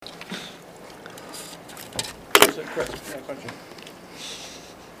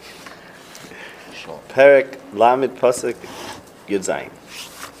Perek Lamed Pasuk Yud Zayin.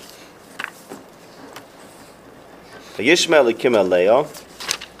 Vayishma Elikim Leah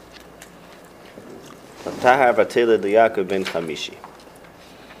Tahar Vatela Yaakov ben Chamishi.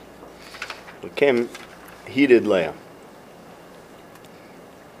 Elikim heeded Leah.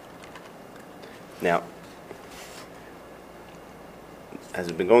 Now, as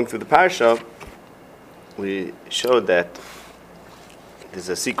we've been going through the parasha, we showed that there's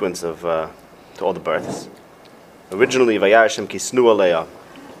a sequence of to all the births. Originally, Vayarashem Kisnu Leah,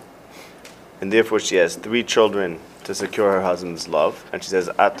 and therefore she has 3 children to secure her husband's love. And she says,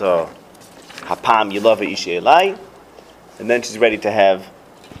 Ata Hapam Yilava Ishi Elai, and then she's ready to have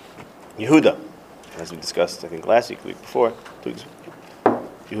Yehuda, as we discussed, I think last week, the week before.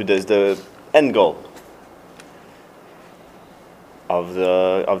 Yehuda is the end goal of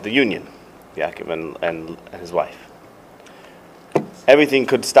the union, Yaakov and his wife. Everything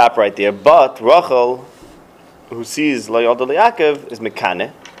could stop right there, but Rachel, who sees Lo Yalda Yaakov, is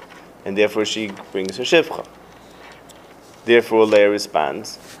Mekane, and therefore she brings her Shivcha. Therefore Leah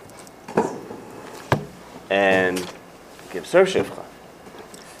responds and gives her Shivcha.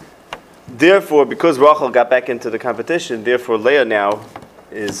 Therefore, because Rachel got back into the competition, therefore Leah now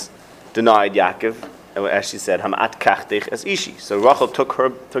is denied Yaakov, as she said, Hamat kachtich as ishi. So Rachel took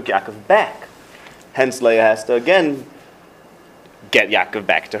Yaakov back. Hence Leah has to again get Yaakov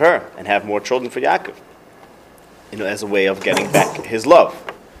back to her and have more children for Yaakov, as a way of getting back his love.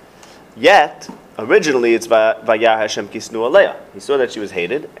 Yet, originally it's Vayah Hashem Kisnu Leah. He saw that she was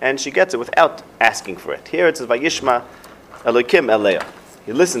hated, and she gets it without asking for it. Here it says Vayishma Elokim Leah.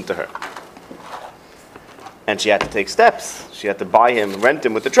 He listened to her. And she had to take steps. She had to buy him, rent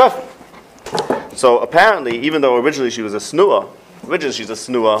him with the truffle. So apparently, even though originally she was a snua, she's a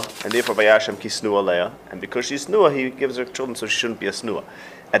snua, and therefore Vayashem ki snua Leah, and because she's snua, he gives her children, so she shouldn't be a snua.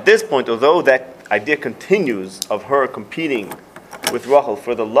 At this point, although that idea continues of her competing with Rachel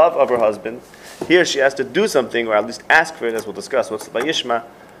for the love of her husband, here she has to do something, or at least ask for it, as we'll discuss, what's the Vayishma,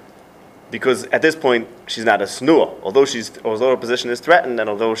 because at this point, she's not a snua. Although her position is threatened, and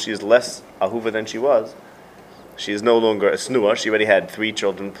although she is less ahuva than she was, she is no longer a snua. She already had 3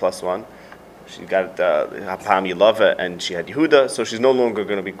 children plus 1. She got Hapam Yilava, and she had Yehuda, so she's no longer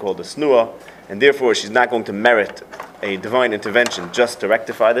going to be called a snua, and therefore she's not going to merit a divine intervention just to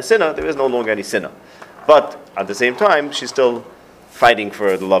rectify the sinner. There is no longer any sinner. But at the same time, she's still fighting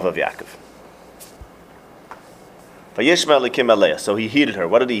for the love of Yaakov. Vayishma Elikim Leah. So he heeded her.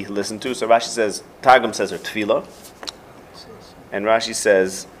 What did he listen to? So Rashi says, Targum says her tefillah, and Rashi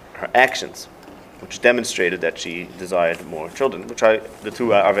says her actions, which demonstrated that she desired more children, the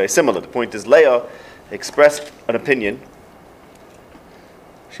two are very similar. The point is, Leah expressed an opinion.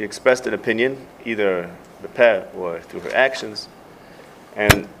 She expressed an opinion, either the peh or through her actions,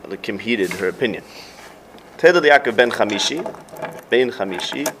 and Elikim heeded her opinion. Teda Yaakov ben Chamishi.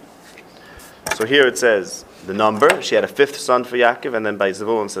 So here it says the number. She had a 5th son for Yaakov, and then by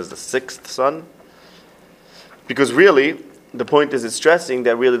Zevulun says the 6th son. Because really, the point is, it's stressing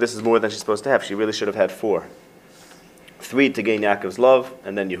that really this is more than she's supposed to have. She really should have had 4. 3 to gain Yaakov's love,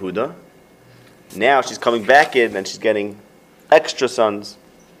 and then Yehuda. Now she's coming back in, and she's getting extra sons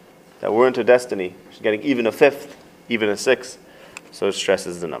that weren't her destiny. She's getting even a 5th, even a 6th. So it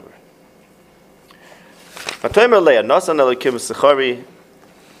stresses the number.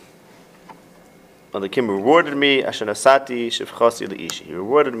 Elikim rewarded me, Ashanasati Shivchasi Leishi. He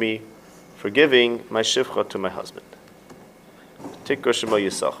rewarded me for giving my Shivcha to my husband. So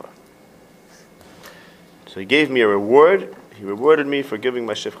he gave me a reward. He rewarded me for giving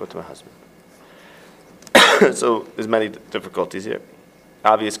my shivcha to my husband. So there's many difficulties here.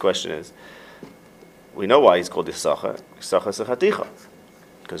 Obvious question is, we know why he's called Yisachar. Yisachar Sechaticha,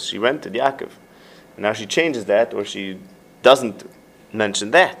 because she rented Yaakov. And now she changes that, or she doesn't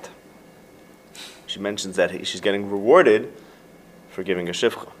mention that. She mentions that she's getting rewarded for giving her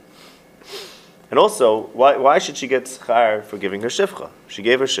shivcha. And also, why should she get schar for giving her shivcha? She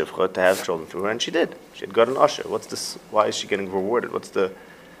gave her shivcha to have children through her, and she did. She had got an usher. What's this? Why is she getting rewarded?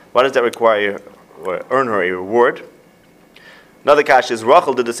 Why does that require or earn her a reward? Another kash is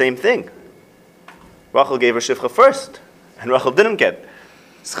Rachel did the same thing. Rachel gave her shivcha first, and Rachel didn't get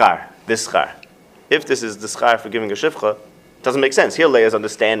schar, this schar. If this is the schar for giving her shivcha, it doesn't make sense. Here Leah's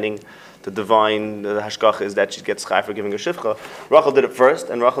understanding the divine hashgacha is that she gets schar for giving her shivcha. Rachel did it first,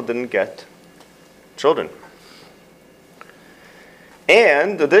 and Rachel didn't get children.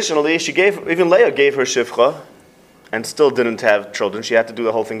 And additionally, even Leah gave her shivcha and still didn't have children. She had to do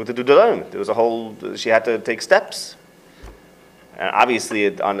the whole thing with the dudalim. She had to take steps. And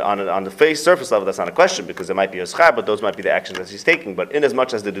obviously, on the surface level, that's not a question because it might be a schar, but those might be the actions that she's taking. But in as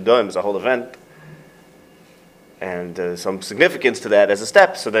much as the dudaim is a whole event, and some significance to that as a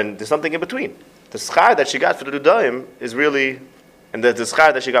step, so then there's something in between. The schar that she got for the dudaim is really, and the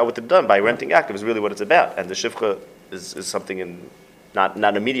schar that she got with the dudaim by renting Yaakov is really what it's about. And the shivcha is something in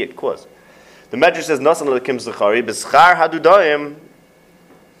not immediate cause. The Medrash says, Nasan lekim zechari, b'schar hadudaim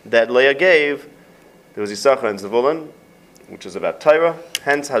that Leah gave, there was Yisachar and Zevulun, which is about Torah,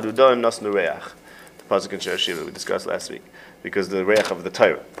 hence hadudaim nasan reach. The pasuk in Shir Shiva we discussed last week, because the reach of the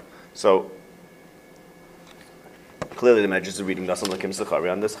Torah. So, clearly the Medrash is reading Nasan lekim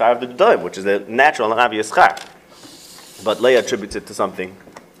zechari on the schar of the dudaim, which is a natural and obvious schar. But Leah attributes it to something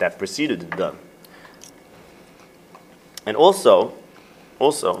that preceded the dudaim. And also,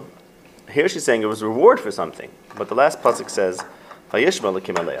 here she's saying it was reward for something. But the last pasuk says, "Hayishma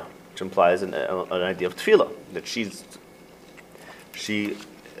lekim aleya," which implies an idea of tefillah, that she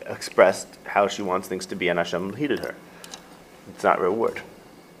expressed how she wants things to be, and Hashem heeded her. It's not reward.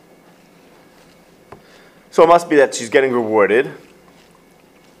 So it must be that she's getting rewarded.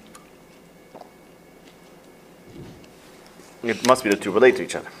 It must be the two relate to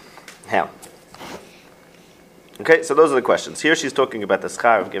each other. How? Okay, so those are the questions. Here she's talking about the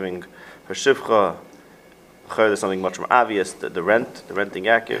schar of giving her shivcha. There's something much more obvious, the renting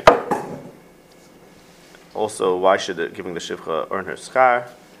Yaakov. Also, why should giving the shivcha earn her schar?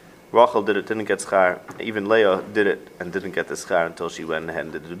 Rachel didn't get schar. Even Leah did it and didn't get the schar until she went ahead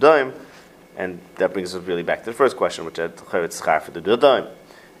and did the dudaim. And that brings us really back to the first question, which is schar for the dudaim.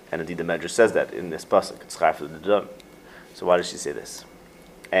 And indeed the Medrash says that in this pasuk, it's schar for the dudaim. So why does she say this?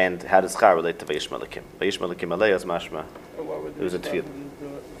 And how does schar relate to Vayish Malakim? Vayish Malakim Aleya is mashma. It was a tefillah.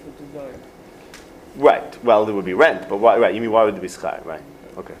 Right. Well, it would be rent, but why? Right. You mean why would it be schar? Right.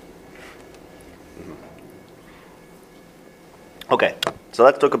 Okay. Mm-hmm. Okay. So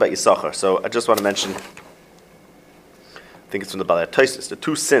let's talk about Yisachar. So I just want to mention. I think it's from the Balei Taisus. The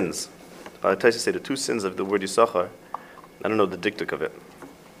two sins. The Balei Taisus say the two sins of the word Yisachar. I don't know the diktuk of it,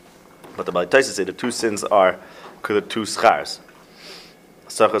 but the Balei Taisus say the two sins are the two schars.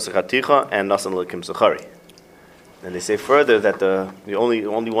 Sachar Sechaticha and Nasan lekim zechari. And they say further that the only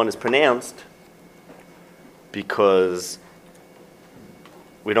one is pronounced because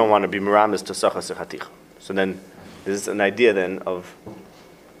we don't want to be miramis to Sachar Sechaticha. So then there's an idea then of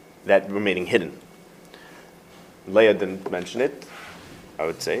that remaining hidden. Leah didn't mention it, I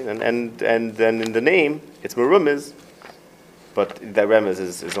would say, and then in the name it's merumiz, but that remez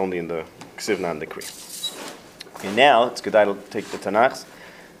is only in the ksivna and the kri. And now it's good to take the Tanachs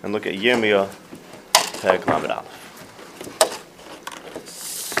and look at Yirmiyah Perek Lamed Aleph.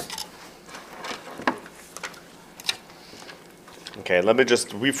 Okay, let me just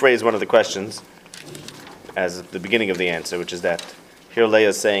rephrase one of the questions as the beginning of the answer, which is that here Leah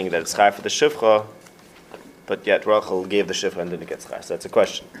is saying that it's schar for the shivcha, but yet Rachel gave the shivcha and didn't get schar. So that's a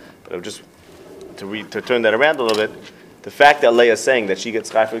question. But I'm just to turn that around a little bit. The fact that Leah is saying that she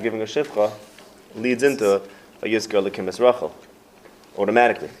gets schar for giving a shivcha leads into a yizkar lekim es Rachel.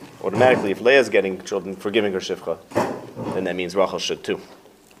 Automatically, if Leah is getting children for giving her shivcha, then that means Rachel should too.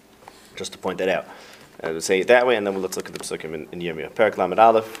 Just to point that out. We'll say it that way, and then let's look at the psukim in Yirmiyah. Perek Lamed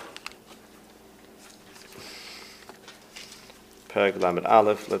Aleph. Perek Lamed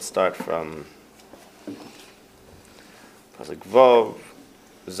Aleph. Let's start from pasuk Vav,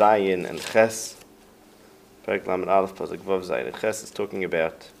 Zayin, and Ches. Perek Lamed Aleph, pasuk Vav, Zayin, and Ches is talking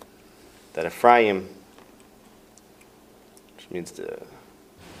about that Ephraim, means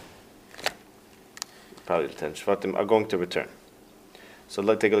probably the 10 Shvatim are going to return. So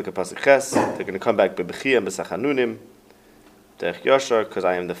let's take a look at Pasuk Ches. They're going to come back b'Bechia and b'Sachanunim, Derech Yashar, because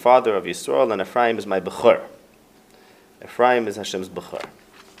I am the father of Yisrael, and Ephraim is my Bechor. Ephraim is Hashem's Bechor.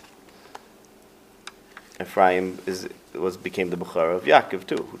 Ephraim became the Bechor of Yaakov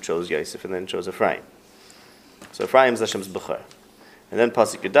too, who chose Yosef and then chose Ephraim. So Ephraim is Hashem's Bechor. And then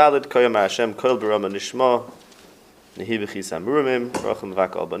Pasuk Yudalid, Koyam Hashem Kol Barama Nishma.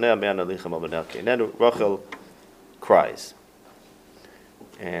 Rachel cries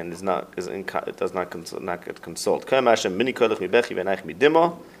and it does not get consoled. There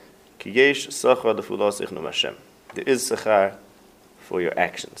is sechar for your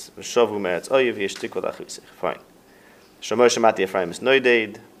actions. Fine.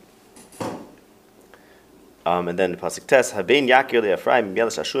 And then the pasuk Tes Haben Yakir Ephraim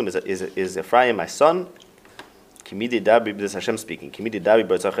is Ephraim my son? This is Hashem speaking.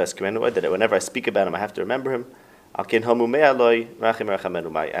 That whenever I speak about him, I have to remember him. I have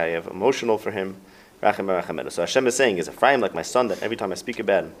emotional for him. So Hashem is saying, is Ephraim like my son, that every time I speak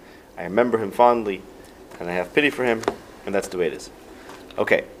about him, I remember him fondly, and I have pity for him. And that's the way it is.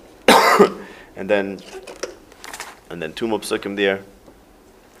 Okay. and then two more psukim there.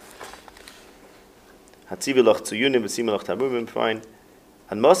 Hatzivi loch zu yunim, v'simi loch tamumim, fine.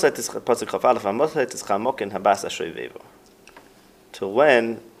 And mosait is pasuk chafalef, and mosait is chamokin habas ashoivevo. Till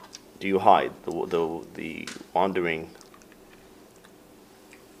when do you hide the wandering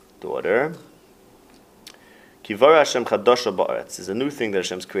daughter? Kivara Hashem chadasha ba'aretz is a new thing that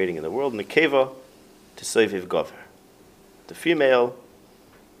Hashem's creating in the world. Nekeva to soiviv gover. The female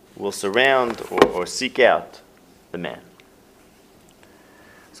will surround or seek out the man.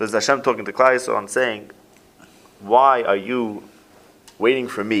 So it's Hashem talking to Klal Yisrael and saying, why are you waiting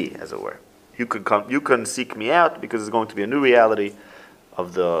for me, as it were? You can seek me out because there's going to be a new reality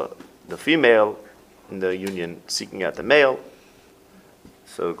of the female in the union seeking out the male.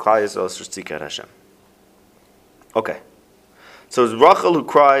 So Klal Yisrael should seek out Hashem. Okay. So it's Rachel who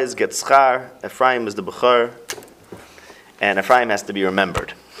cries, gets schar. Ephraim is the bechor, and Ephraim has to be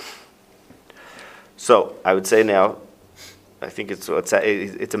remembered. So I would say now, I think it's a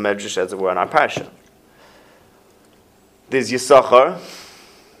medrash as it were on our parsha. There's Yisachar,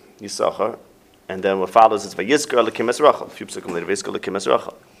 and then what follows is Vayizkar lekim es Rachel. A few psukim later, Vayizkar lekim es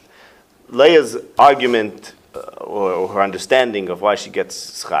Rachel. Leah's argument or her understanding of why she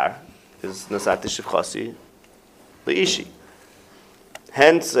gets schar is Nasat Shivchasi Leishi.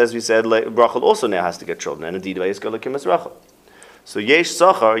 Hence, as we said, Rachel also now has to get children, and indeed Vayizkar lekim es Rachel. So Yesh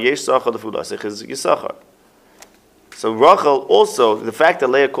Sachar lefulasich is Yisachar. So Rachel also, the fact that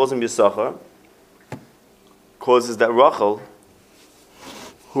Leah calls him Yisachar causes that Rachel,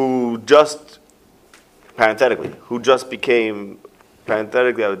 who just became,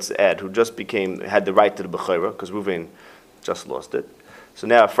 parenthetically I would add, had the right to the Bechorah, because Reuven just lost it. So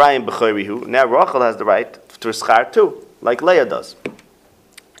now Ephraim Bechorihu, now Rachel has the right to schar too, like Leah does.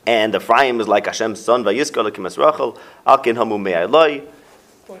 And Ephraim is like Hashem's son, Vayizkar lekim es Rachel, Alkin hamu me'aloi,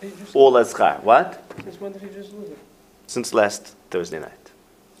 all as schar. What? Since when did he just lose it? Since last Thursday night.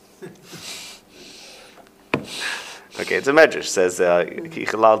 Okay, it's a medrash. Says it's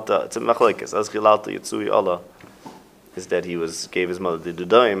a machlokes. As chilalta yitzui Allah is that he gave his mother the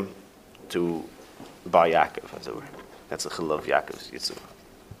dudaim to Bar Yaakov, as it were. That's a chil of Yaakov's yitzui.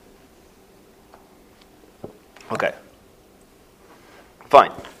 Okay,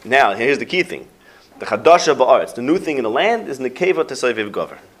 fine. Now here's the key thing: the chadasha ba'aretz, the new thing in the land, is nekeva tesoiviv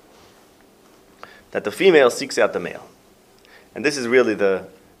gover. That the female seeks out the male, and this is really the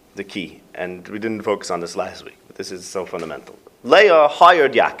key. And we didn't focus on this last week, but this is so fundamental. Leah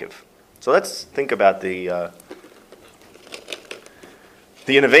hired Yaakov. So let's think about the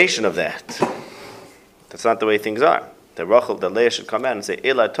innovation of that. That's not the way things are. That Leah should come out and say,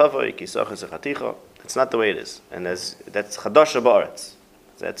 Elai tavoi ki socha sechaticha. That's not the way it is. And that's chadasha ba'aretz.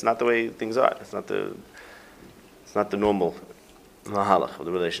 That's not the way things are. It's not the normal mahalach of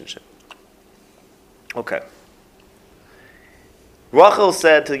the relationship. Okay. Rachel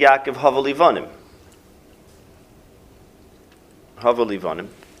said to Yaakov, Hava livanim. Hava livanim.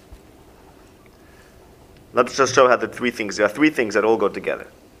 Let's just show how there are three things that all go together.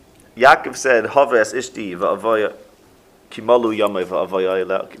 Yaakov said, Hava es ishti va'avoya kimalu yamai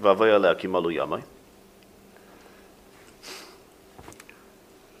va'avoya lea kimalu yamai.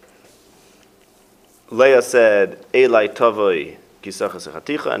 Leah said, Elai tavoi kisacha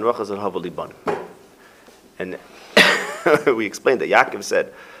sechaticha, and Rachel said, Hava libanim. And we explained that Yaakov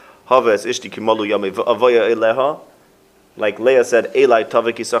said, Hava es ishti kimalu yamai va'avoya eleha. Like Leah said, Elai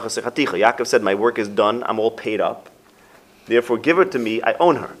tavoi kisacha sechaticha. Yaakov said, my work is done, I'm all paid up. Therefore, give her to me, I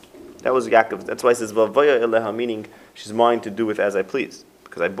own her. That was Yaakov. That's why he says, Va'avoya eleha, meaning she's mine to do with as I please,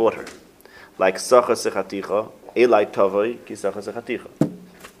 because I bought her. Like sacha sechaticha, Elai tavoi kisacha sechaticha.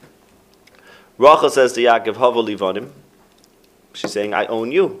 Rachel says to Yaakov, Hava livanim. She's saying, I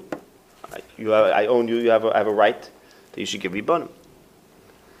own you. I own you. I have a right that you should give me banim.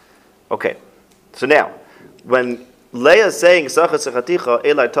 Okay. So now, when Leah is saying Sacha Sechaticha,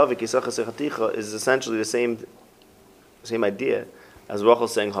 Elai Tavik Sacha Sechaticha is essentially the same idea as Rachel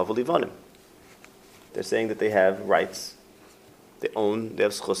saying Hava livanim. They're saying that they have rights. They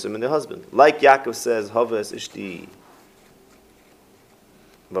have schusim in their husband. Like Yaakov says, Hava es ishti.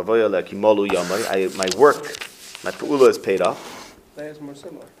 My work, my pu'ula is paid off. That is more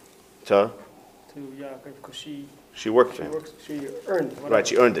similar. To Yaakov, because she worked for him. She earned. Whatever. Right,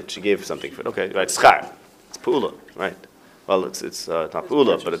 she earned it. She gave something for it. Okay, right, schar. It's pu'ula, right. Well, it's not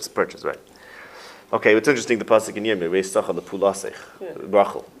pu'ula, but it's purchase, right. Okay, it's interesting, the pasuk in Yirmiyah, Reis Sacha the pu'lasech,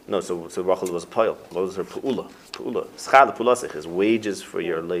 Rachel. No, so Rachel was a pile. What was her pu'ula? Pu'ula. Schar the pu'lasech is wages for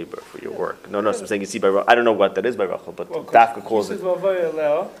your labor, for your work. No, so I'm saying, you see, I don't know what that is by Rachel, but Dafka calls it.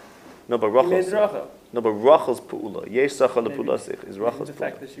 No, but Rachel. No, but Rachel's Pu'ula. Yesh Sachar Maybe. Lepulasich is Rachel's The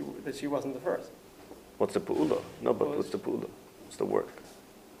fact Pu'ula. that she wasn't the first. What's the Pu'ula? No, but what's the Pu'ula? What's the work?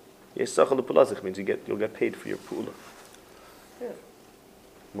 Yesh Sachar Lepulasich means you'll get paid for your Pu'ula. Yeah.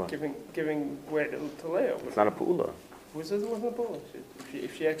 What? Giving way to Leah. It's not a Pu'ula. Who says it wasn't a Pu'ula?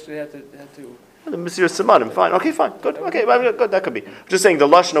 If she actually had to. The Messiah Samanim, fine. Okay, fine. Good. Okay, good. That could be. I'm just saying the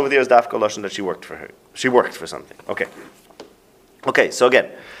Lashon over there is the Afka Lashon that she worked for her. She worked for something. Okay. Okay, so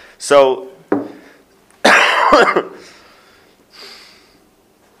again. So.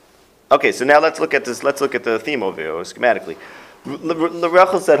 Okay, so now let's look at this. Let's look at the theme over here, schematically.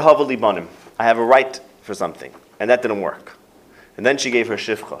 Rachel said, Havali Banim. I have a right for something. And that didn't work. And then she gave her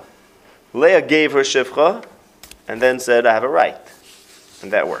Shifcha. Leah gave her Shifcha and then said, I have a right.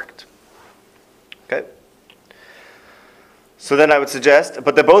 And that worked. Okay? So then I would suggest,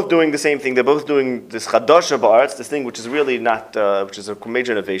 but they're both doing the same thing. They're both doing this Chadasha Ba'aretz, this thing which is really not, which is a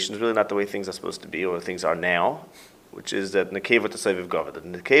major innovation. It's really not the way things are supposed to be or things are now, which is that Nekeva to Seviv Gava. The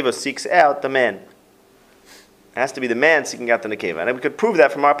Nekeva seeks out the man. It has to be the man seeking out the Nekeva. And we could prove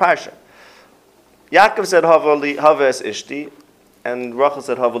that from our Parsha. Yaakov said, Haves Ishti, and Rachel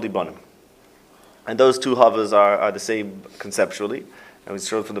said, Havali Banim. And those two Havas are the same conceptually. And we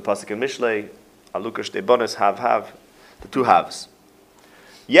showed from the Pasuk in Mishlei, Alukash de Bonis, have, the two halves.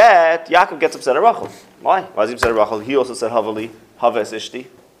 Yet, Yaakov gets upset at Rachel. Why? Why is he upset at Rachel? He also said, Havali, Haves Ishti.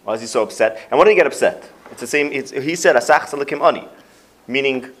 Why is he so upset? And what did he get upset? It's the same, he said, Asach Salakim Ani.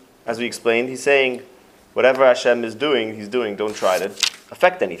 Meaning, as we explained, he's saying, whatever Hashem is doing, he's doing, don't try to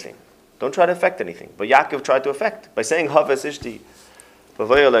affect anything. Don't try to affect anything. But Yaakov tried to affect. By saying, Haves Ishti,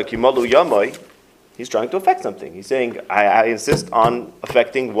 he's trying to affect something. He's saying, I insist on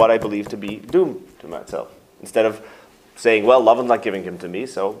affecting what I believe to be doom to myself. Instead of saying, well, Lavan's not giving him to me,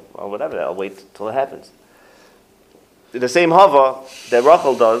 so well, whatever, I'll wait till it happens. The same Hava that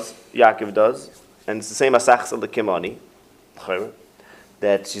Rachel does, Yaakov does, and it's the same Asach Lekimani,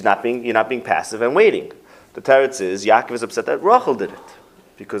 that you're not being passive and waiting. The teretz is, Yaakov is upset that Rachel did it.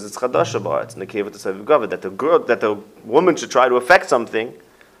 Because it's Chadasha Bar, it's Nekeva to Seviv Gava, that the woman should try to affect something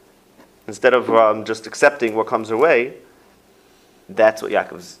instead of just accepting what comes her way. That's what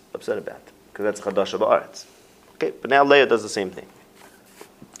Yaakov's upset about, because that's Chadasha Bar. Okay, but now Leah does the same thing.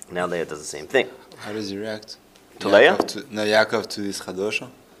 How does he react? To Leah? Yaakov to this Chadasha?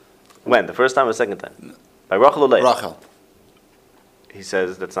 When? The first time or the second time? No. By Rachel or Leah? Rachel. He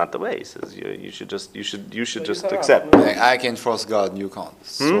says that's not the way. He says you should just accept. I can force God, you can't.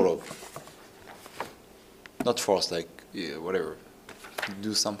 Sort of. Not force, like whatever.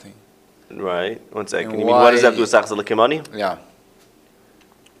 Do something. Right. 1 second. You mean what does that do with Sachs Alikimani? Yeah.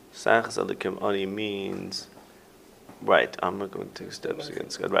 Sachs Alikimani means. Right. I'm not going to take steps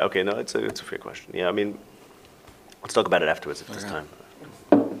against God. Right. Okay. No, it's a fair question. Yeah. I mean, let's talk about it afterwards if there's time.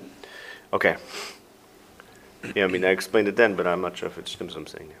 Okay. Yeah, I mean, I explained it then, but I'm not sure if it's what I'm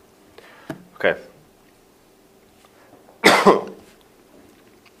saying now. Okay.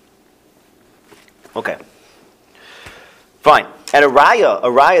 Okay. Fine. And a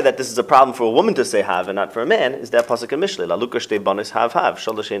raya that this is a problem for a woman to say have and not for a man is that pasuk in Mishlei. La lukash de banis have.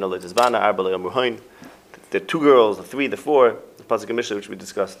 Shalashena leitizbana arba le'amuhain. The 2 girls, the 3, the 4. The pasuk in Mishlei, which we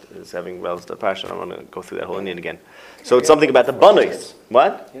discussed, is having relevance to the parsha. I don't want to go through that whole Indian again. So it's something about the banis.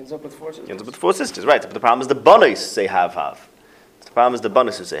 What? He ends up with 4 sisters. He ends up with 4 sisters, right? But the problem is the banis say have. The problem is the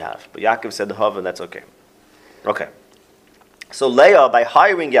banis who say have. But Yaakov said the hav, and that's okay. Okay. So Leah, by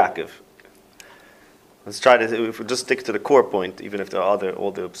hiring Yaakov, let's try to, if we just stick to the core point, even if there are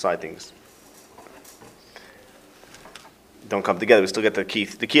all the side things don't come together, we still get the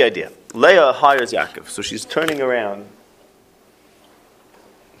key idea. Leah hires Yaakov, so she's turning around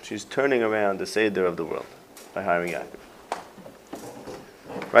the Seder of the world by hiring Yaakov.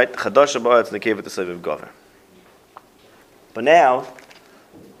 Right? Chadasha Ba'aretz Nekeva to Seviv Gava. But now,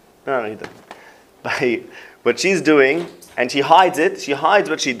 no, by what she's doing, and she hides it, she hides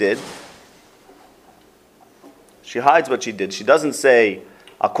what she did. She doesn't say,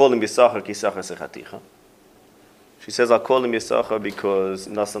 I'll call him Yisachar ki Yisachar sechaticha. She says, I'll call him Yisachar because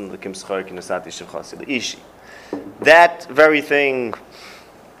Nasan l'kim schar ki nasati shevchasi le'ishi. That very thing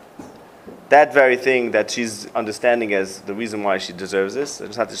that she's understanding as the reason why she deserves this,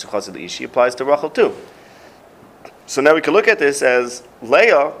 nasati shevchasi le'ishi, applies to Rachel too. So now we can look at this as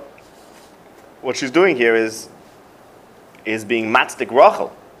Leah, what she's doing here is being matzdik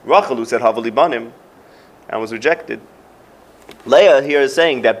Rachel. Rachel, who said Havali Banim, and was rejected. Leah here is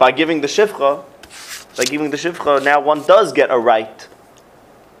saying that by giving the shivcha, now one does get a right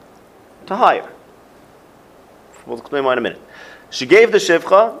to hire. We'll explain why in a minute. She gave the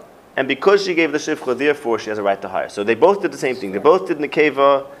shivcha, and because she gave the shivcha, therefore she has a right to hire. So they both did the same thing. They both did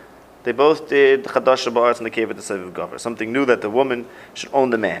nekeva They both did chadasha ba'aretz and the cave at the Seviv Gavar. Something new that the woman should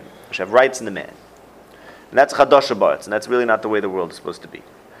own the man, should have rights in the man. And that's chadasha ba'aretz, and that's really not the way the world is supposed to be.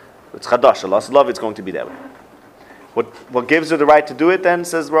 It's chadasha, love, it's going to be that way. What gives her the right to do it then,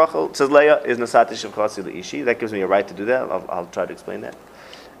 says Leah, is nasati shivchasi le'ishi. That gives me a right to do that. I'll try to explain that.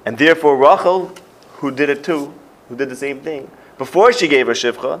 And therefore Rachel, who did it too, who did the same thing, before she gave her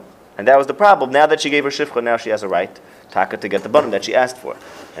shivcha, and that was the problem, now that she gave her shivcha, now she has a right, taka, to get the bottom that she asked for.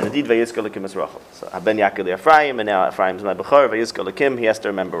 And indeed, Vayizka Lakim is Rachel. So Haben Yaakov Ephraim, and now Ephraim is my Bechor, Vayizka Lakim, he has to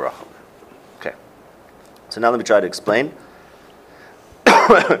remember Rachel. Okay. So now let me try to explain.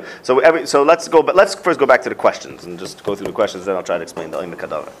 So let's go. But let's first go back to the questions and just go through the questions. Then I'll try to explain the Oim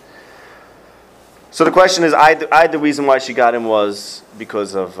Kadavar. So the question is, the reason why she got him was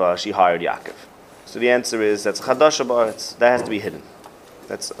because of she hired Yaakov. So the answer is that's chadasha ba'aretz. That has to be hidden.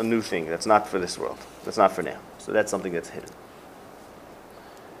 That's a new thing. That's not for this world. That's not for now. So that's something that's hidden.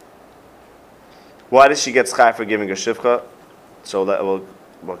 Why does she get schar for giving her shivcha? So that we'll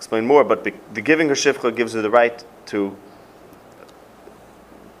explain more. But the giving her shivcha gives her the right to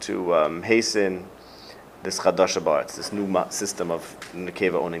hasten this chadasha ba'aretz, this new system of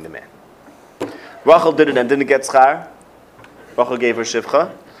nekeva owning the man. Rachel did it and didn't get schar. Rachel gave her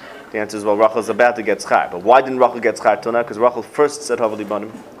shivcha. The answer is, well, Rachel's about to get schar. But why didn't Rachel get schar till now? Because Rachel first said Havali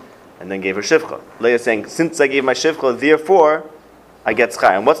Banim and then gave her shivcha. Leah is saying, since I gave my shivcha, therefore I get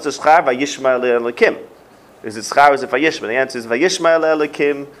schar. And what's the schar? Vayishma Elikim. Is it schar or is it vayishma? The answer is Vayishma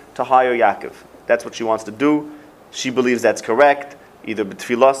Elikim, to hire Yaakov. That's what she wants to do. She believes that's correct. Either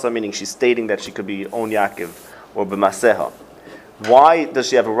b'tfilasa, meaning she's stating that she could be own Yaakov, or b'maseha. Why does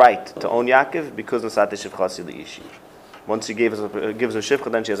she have a right to own Yaakov? Because Nasate Shivchasi Li'ishi. Once she gives her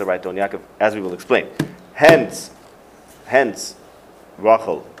shivcha, then she has a right to own Yaakov, as we will explain. Hence,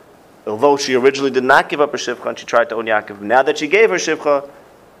 Rachel, although she originally did not give up her shivcha and she tried to own Yaakov, now that she gave her shivcha,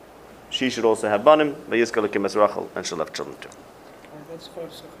 she should also have banim, v'yizka l'kim es Rachel, and she'll have children too.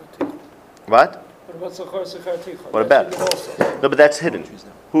 What? What about? No, but that's hidden.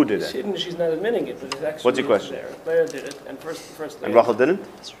 Who did It's it? hidden, she's not admitting it, but it's actually What's your question? there. Leah did it, and first And Leah Rachel didn't?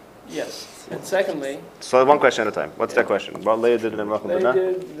 Yes. And secondly, So one question at a time. What's that question? Well, Leah did it and Rachel did Leah not?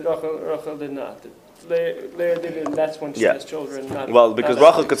 did, Rachel did not. Leah did it, and that's when she Yeah. has children. Not, Well, because not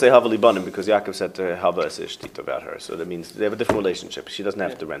Rachel could say Havali Banim, because Yaakov said to her, Hava es ishtita about her. So that means they have a different relationship. She doesn't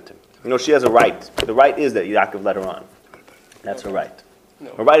have to rent him. She has a right. The right is that Yaakov let her on. That's her right.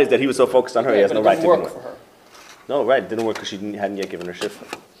 No. Her right is that he was so focused on her, he Yeah, has but no it right to didn't give work her. for her. No, right. It didn't work because she hadn't yet given her shifcha.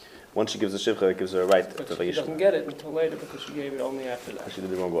 Once she gives the shifcha, it gives her a right But to she doesn't Vayishma. get it until later because she gave it only after that. She did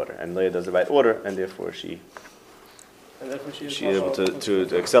the wrong order. And Leah does the right order, and therefore she And that's when she is able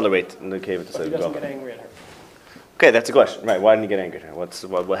to accelerate in the cave to But he say doesn't go. get angry at her. Okay, that's a question. Right, why didn't he get angry at her? How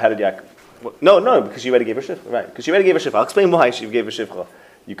did Yaakov... No, because she already gave her shifcha. Right, because she already gave her shifcha. I'll explain why she gave her shifcha.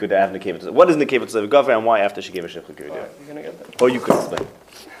 You could have Nekeva. What is Nekeva to Gavra and why after she gave her shifcha could you do Alright, it? you're gonna get that. Or you could explain.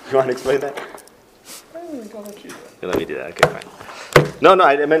 You want to explain that? I'll let you do it. You let me do that. Okay, fine. No,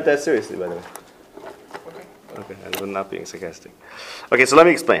 I meant that seriously, by the way. Okay, I'm not being sarcastic. Okay, so let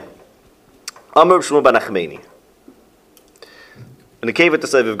me explain. Amr Shmuel ben Achmeini. In the cave at the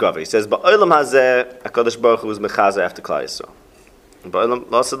Seviv Gavra, he says, "Ba'olam hazeh, Hakadosh Baruch Hu was mechazer after Klal Yisrael. Ba'olam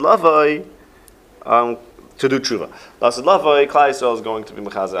lasad lavai, to do tshuva. Lasad lavai, Klal Yisrael is going to be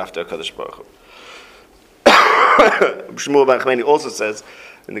mechazer after Hakadosh Baruch Hu." Shmuel ben Achmeini also says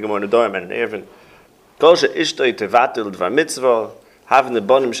in the Gemara Nedarim and in Erevin, "Kol she'ishtoi tevatel dvar mitzvah, having the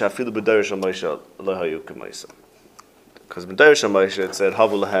bonim shafilu b'dor shel Moshe lo hayu k'Moshe." Because b'dor shel Moshe it said,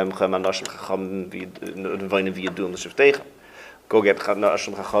 "Havu lahem chem anashim chacham v'yiduvayim v'yidum l'shifteicha." Go get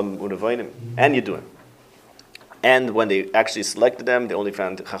Nashim Chacham Unavoinim and Yeduim. And when they actually selected them, they only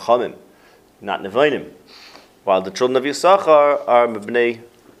found Chachamim, not Nevoinim. While the children of Yisachar are Mebnei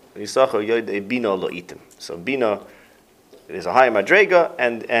Yisachar Yodei Bina Lo Itim. So Bina is a higher Madrega,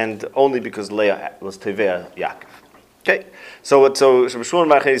 and only because Leah was Tevea Yaakov. Okay, so Shmuel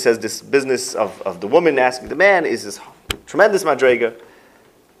ben Achmeini says this business of the woman asking the man is this tremendous Madrega,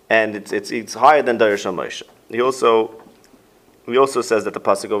 and it's higher than Darish Moshe. He also says that the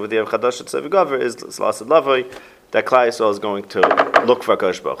pasuk over there of Chadash Tzev Gavra is Lasad Lavoi, that Klal Yisrael is going to look for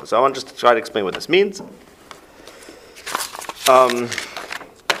HaKadosh Baruch Hu. So I want just to try to explain what this means.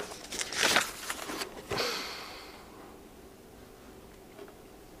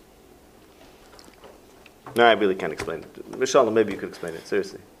 No, I really can't explain it. Mishalom, maybe you could explain it.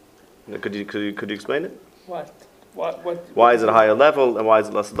 Seriously, could you explain it? What? Why is it a higher level, and why is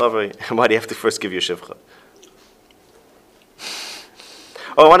it Lasad Lavoi, and why do you have to first give your shivcha?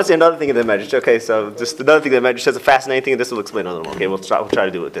 Oh, I want to say another thing in the Medrash. Okay, so just another thing in the Medrash says a fascinating thing, and this will explain a little more. Okay, we'll try to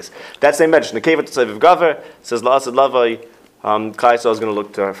do it with this. That same Medrash, in the cave at the Seviv Gavra, says La'asad Lavai, Klal Yisrael is going to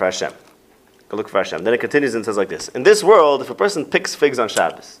look for Hashem. Go look for Hashem. Then it continues and says like this: in this world, if a person picks figs on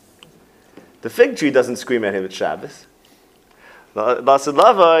Shabbos, the fig tree doesn't scream at him at Shabbos.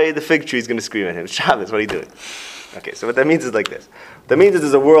 The fig tree is going to scream at him. Shabbos, what are you doing? Okay, so what that means is like this. What that means is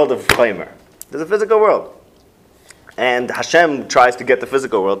there's a world of chaymer. There's a physical world. And Hashem tries to get the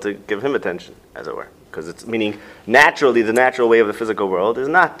physical world to give him attention, as it were. Because it's meaning naturally, the natural way of the physical world is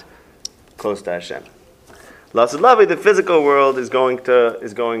not close to Hashem. Lavi, the physical world is going to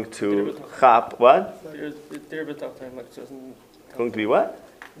chap what? Going to be what?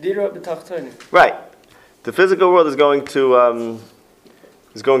 Right. The physical world is going to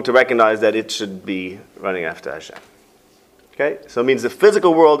recognize that it should be running after Hashem. Okay? So it means the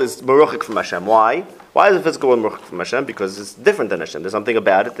physical world is meruchik from Hashem. Why? Why is the physical world meruchik from Hashem? Because it's different than Hashem. There's something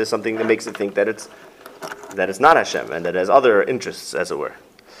about it. There's something that makes it think that it's not Hashem and that it has other interests, as it were.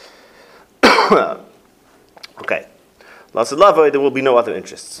 Okay. There will be no other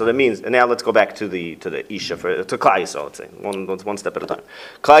interests. So that means, and now let's go back to the Isha, to Klal Yisrael, let's say, one step at a time.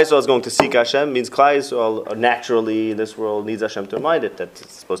 Klal Yisrael is going to seek Hashem, means Klal Yisrael naturally in this world needs Hashem to remind it that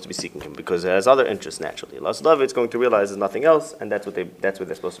it's supposed to be seeking Him, because it has other interests naturally. It's going to realize there's nothing else, and that's what they're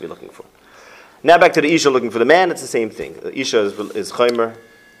supposed to be looking for. Now back to the Isha looking for the man, it's the same thing. The Isha is Chaymer.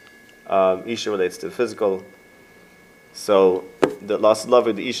 Isha relates to the physical. So the last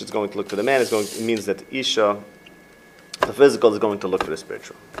lover, the Isha is going to look for the man. It means that the Isha, the physical, is going to look for the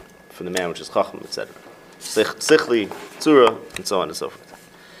spiritual, for the man, which is Chacham, etc. Sichli, Tzura, and so on and so forth.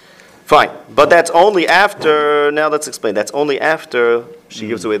 Fine, but that's only after. Now let's explain. That's only after she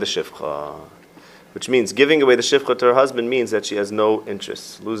gives away the shifcha, which means giving away the shifcha to her husband means that she has no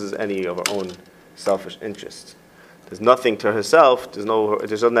interest, loses any of her own selfish interest. There's nothing to herself. She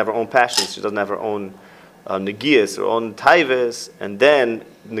doesn't have her own passions. She doesn't have her own negias, her own taivis, and then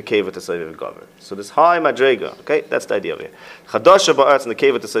nekeva t'saviv gaver. So this high madrega, okay, that's the idea of it. Chadasha ba'aretz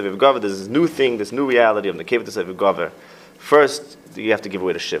nekeva t'saviv gaver. There's this new thing, this new reality of nekeva t'saviv gaver. First, you have to give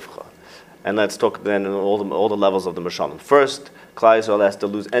away the shivcha, and let's talk then on all the levels of the mashalim. First, Klal Yisrael has to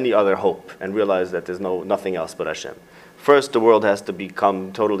lose any other hope and realize that there's nothing else but Hashem. First, the world has to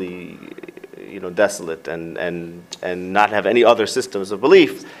become totally, desolate and not have any other systems of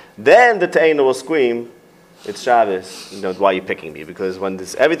belief. Then the Ta'ena will scream, it's Shabbos, why are you picking me? Because when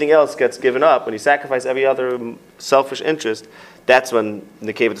everything else gets given up, when you sacrifice every other selfish interest, that's when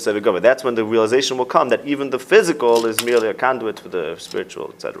Nekeva T'Sevi Gova. That's when the realization will come that even the physical is merely a conduit for the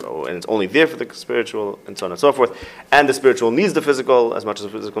spiritual, etc. And it's only there for the spiritual, and so on and so forth. And the spiritual needs the physical as much as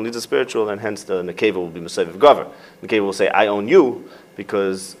the physical needs the spiritual, and hence the Nekeva will be M'Seviv Gova. Nekeva will say, I own you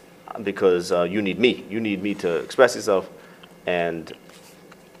because you need me. You need me to express yourself, and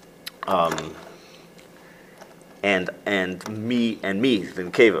me, the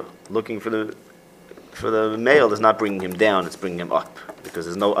Nekeva, looking for the male is not bringing him down; it's bringing him up, because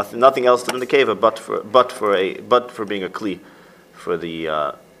there's nothing else to the Nekeva but for being a kli for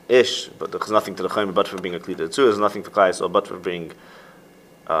the ish. But there's nothing to the chayim but for being a kli to the tzur. There's nothing for Klal Yisrael but for being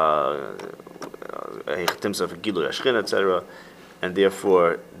a timsa for gilui ashchin, etc. And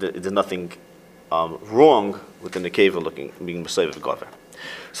therefore, there's nothing wrong with the Nekeva being M'Seviv Gover.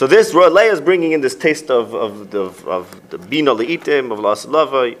 So this Leah is bringing in this taste of the bina leitim, of las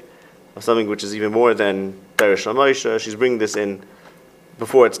lava, of something which is even more than Perish Moshe. She's bringing this in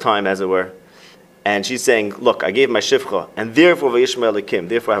before its time, as it were, and she's saying, "Look, I gave my shivcha, and therefore v'yishma elikim,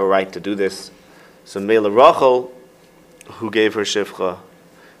 therefore I have a right to do this." So Mela Rachel, who gave her shivcha,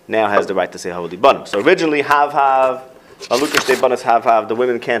 now has the right to say havli banim. So originally hav, alukash de banas hav. The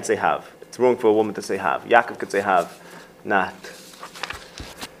women can't say hav. It's wrong for a woman to say hav. Yaakov could say hav, not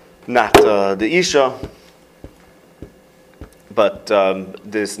the Isha, but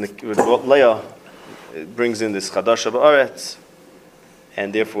this Leah brings in this Chadasha Ba'aretz,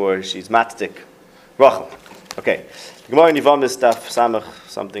 and therefore she's matzik Rachel. Okay, the Gemara in Yevamos Daf Samach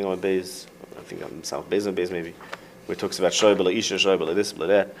something on Beis, I think on Samach Beis on Beis maybe, where it talks about Shoy B'la Isha, Shoy B'la this, B'la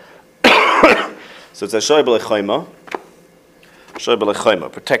that. So it's a Shoy B'la Chayma,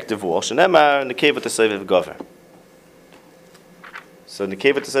 protective wall. Shenemar Nekeva T'Seviv Gover. So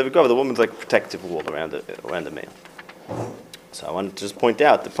Nekeva T'Seviv Gova, the woman's like protective wall around the male. So I wanted to just point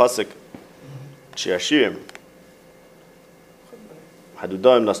out the pasuk Shiashirim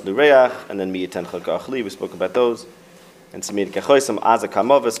Hadudoim Nasnu Reach, and then Miyiten Chalka Achli. We spoke about those. And Simir Kachoisam Aza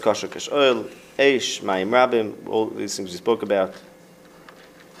Kamovis Kosher Kashoil Eish Mayim Rabim. All these things we spoke about.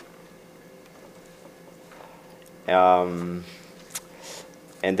 And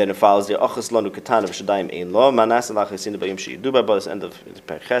then it follows the Ochus Lanu Katan of Shadayim Ein Lo Manas Alach Yisina Bayim Shiduba. By the end of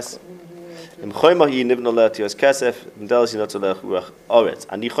Perches. Im choyma hi nivno le'atiyos kesef, mdelis yinotzolech ruach oretz.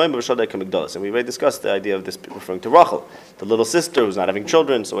 Ani choyma v'shodei kamigdalis. And we already discussed the idea of this referring to Rachel, the little sister who's not having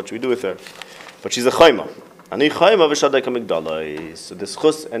children, so what should we do with her? But she's a choyma. Ani choyma v'shodei kamigdalis. So this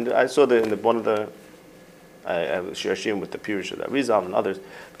chus, and I saw that in one of the, I was sharing with the Pirush of the Arizal and others,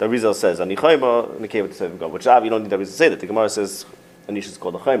 but the Arizal says, Ani choyma, nekeva to save God, which you don't need the Arizal to say that. The Gemara says, Anish is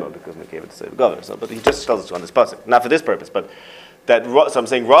called a choyma because nekeva to save God. So, but he just tells us on this pasuk, not for this purpose, but that, so I'm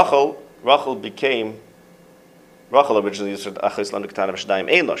saying Rachel originally is she's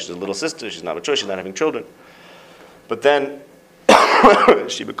a little sister, she's not mature, she's not having children. But then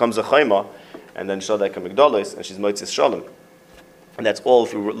she becomes a chayma, and then Shadai Kamigdalis, and she's Moitzis Shalom. And that's all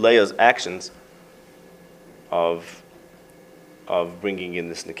through Leah's actions of bringing in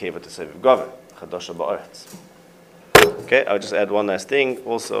this Nekeva to save Gavin, Chadasha Ba'aretz. Okay, I'll just add one last thing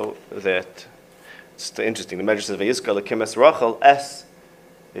also, that it's interesting. The Medrash says, Vayizka lekimes Rachel, S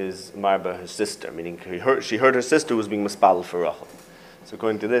is Marba, her sister, meaning she heard her sister was being mispalel for Rachel. So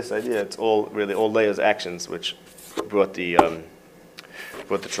according to this idea, it's all Leah's actions which brought the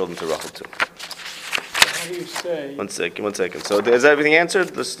children to Rachel too. How do you say? One second. So is everything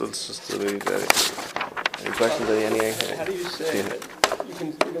answered? Let's just any questions? How do you say that? You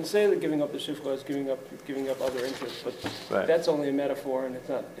can say that giving up the shifcha is giving up other interests, but that's only a metaphor, and it's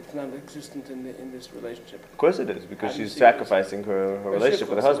not existent in this relationship. Of course it is, because she's sacrificing her relationship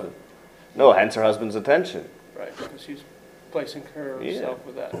with her husband. No, hence her husband's attention. Right, because she's placing herself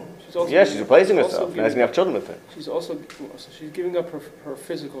with that. She's replacing herself and has to have children with her. She's giving up her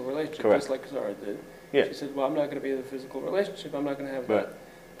physical relationship, correct, just like Sarah did. Yeah. She said, "Well, I'm not going to be in the physical relationship. I'm not going to have that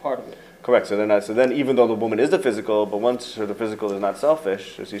part of it." Correct. So then, even though the woman is the physical, but once the physical is not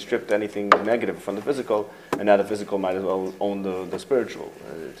selfish, so she stripped anything negative from the physical, and now the physical might as well own the spiritual.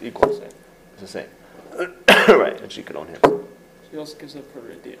 It's equal. It's the same. Right, and she can own him. She also gives up her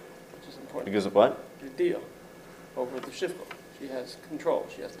idea, which is important. She gives up what? Idea over the shifcha. She has control.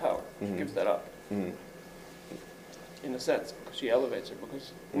 She has power. She gives that up. In a sense, because she elevates her,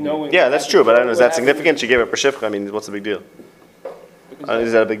 because knowing... Yeah, that's true, but I don't know, is that significant? She gave up her shifcha, I mean, what's the big deal?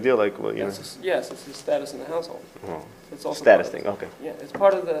 Is that a big deal? Like, well, you know? Yes, it's the status in the household. Oh. It's also status thing, okay. Yeah, it's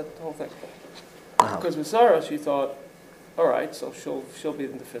part of the whole thing. Because with Sarah, she thought, all right, so she'll be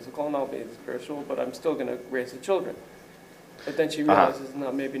in the physical and I'll be in the spiritual, but I'm still going to raise the children. But then she realizes,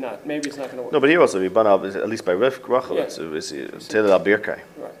 maybe it's not going to work. No, but here also, at least by Rachel, it's Teilah al-Birkai.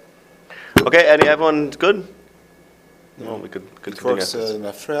 Right. Okay, everyone good? No, we could continue. It works in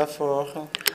a prayer for Rachel.